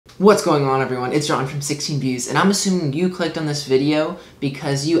What's going on, everyone? It's John from 16 Views, and I'm assuming you clicked on this video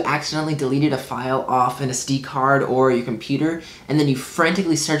because you accidentally deleted a file off an SD card or your computer, and then you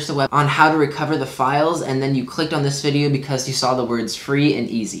frantically searched the web on how to recover the files, and then you clicked on this video because you saw the words free and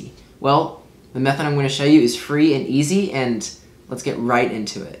easy. Well, the method I'm going to show you is free and easy, and let's get right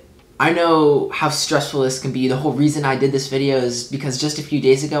into it. I know how stressful this can be. The whole reason I did this video is because just a few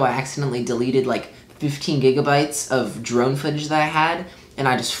days ago I accidentally deleted like 15 gigabytes of drone footage that I had, and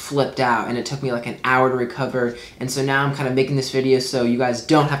I just flipped out, and it took me like an hour to recover. And so now I'm kind of making this video so you guys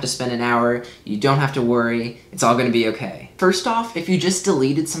don't have to spend an hour, you don't have to worry, it's all gonna be okay. First off, if you just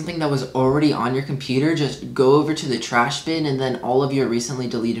deleted something that was already on your computer, just go over to the trash bin and then all of your recently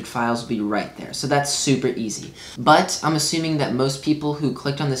deleted files will be right there. So that's super easy. But I'm assuming that most people who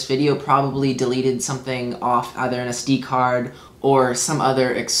clicked on this video probably deleted something off either an SD card or some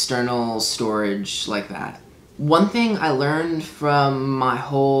other external storage like that. One thing I learned from my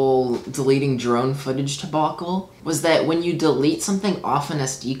whole deleting drone footage debacle was that when you delete something off an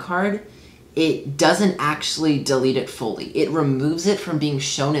SD card, it doesn't actually delete it fully. It removes it from being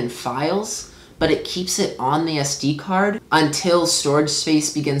shown in files, but it keeps it on the SD card until storage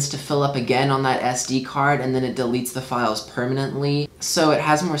space begins to fill up again on that SD card, and then it deletes the files permanently. So it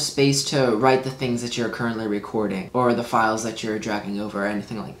has more space to write the things that you're currently recording, or the files that you're dragging over, or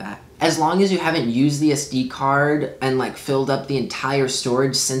anything like that. As long as you haven't used the SD card and like filled up the entire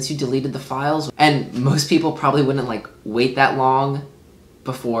storage since you deleted the files, and most people probably wouldn't like wait that long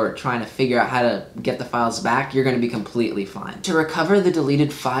before trying to figure out how to get the files back, you're going to be completely fine. To recover the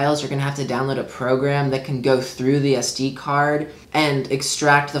deleted files, you're going to have to download a program that can go through the SD card and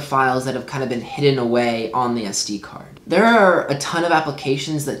extract the files that have kind of been hidden away on the SD card. There are a ton of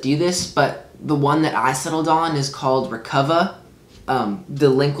applications that do this, but the one that I settled on is called Recover. The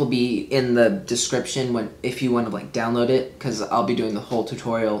link will be in the description if you want to like download it, because I'll be doing the whole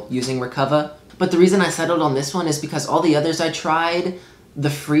tutorial using Recover. But the reason I settled on this one is because all the others I tried, the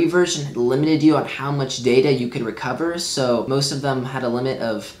free version limited you on how much data you could recover, so most of them had a limit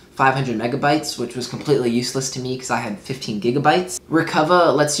of 500 megabytes, which was completely useless to me because I had 15 gigabytes.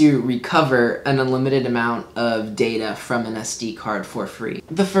 Recover lets you recover an unlimited amount of data from an SD card for free.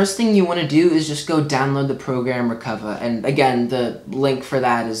 The first thing you want to do is just go download the program Recover, and again, the link for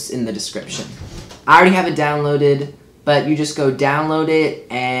that is in the description. I already have it downloaded, but you just go download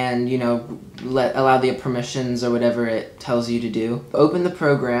it and, you know, allow the permissions or whatever it tells you to do. Open the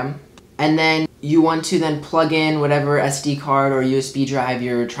program, and then you want to then plug in whatever SD card or USB drive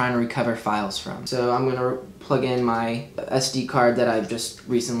you're trying to recover files from. So I'm going to plug in my SD card that I've just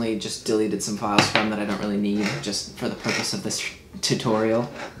recently deleted some files from that I don't really need, just for the purpose of this tutorial.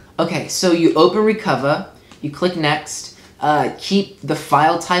 Okay, so you open Recover, you click Next. Keep the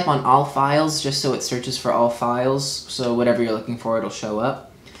file type on all files just so it searches for all files, so whatever you're looking for it'll show up.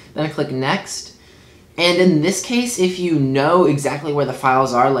 Then click Next, and in this case, if you know exactly where the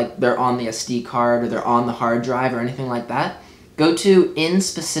files are, like they're on the SD card or they're on the hard drive or anything like that, go to In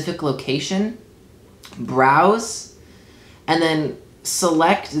Specific Location, Browse, and then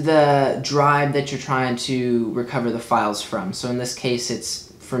select the drive that you're trying to recover the files from. So in this case,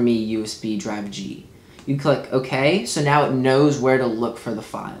 it's, for me, USB drive G. You click OK, so now it knows where to look for the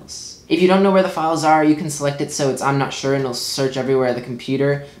files. If you don't know where the files are, you can select it so it's I'm not sure, and it'll search everywhere on the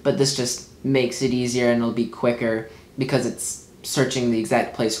computer, but this just makes it easier and it'll be quicker because it's searching the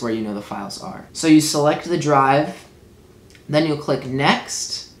exact place where you know the files are. So you select the drive, then you'll click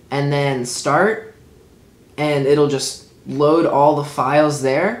Next, and then Start, and it'll just load all the files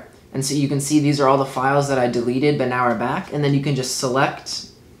there. And so you can see these are all the files that I deleted but now are back, and then you can just select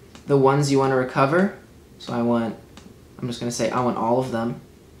the ones you want to recover. So I'm just going to say I want all of them.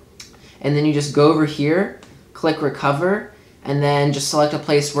 And then you just go over here, click Recover, and then just select a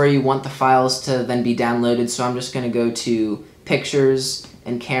place where you want the files to then be downloaded. So I'm just going to go to Pictures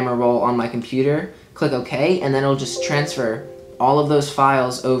and Camera Roll on my computer, click OK, and then it'll just transfer all of those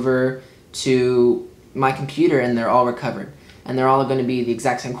files over to my computer, and they're all recovered. And they're all going to be the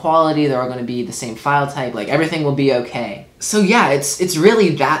exact same quality, they're all going to be the same file type, like everything will be okay. So yeah, it's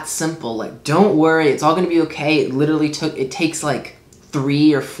really that simple. Like, don't worry, it's all going to be okay. It takes like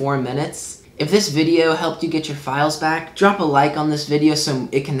 3 or 4 minutes. If this video helped you get your files back, drop a like on this video so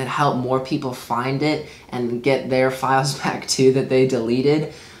it can help more people find it and get their files back too that they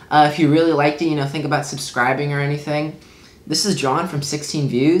deleted. If you really liked it, you know, think about subscribing or anything. This is John from 16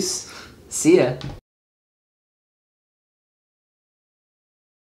 Views. See ya.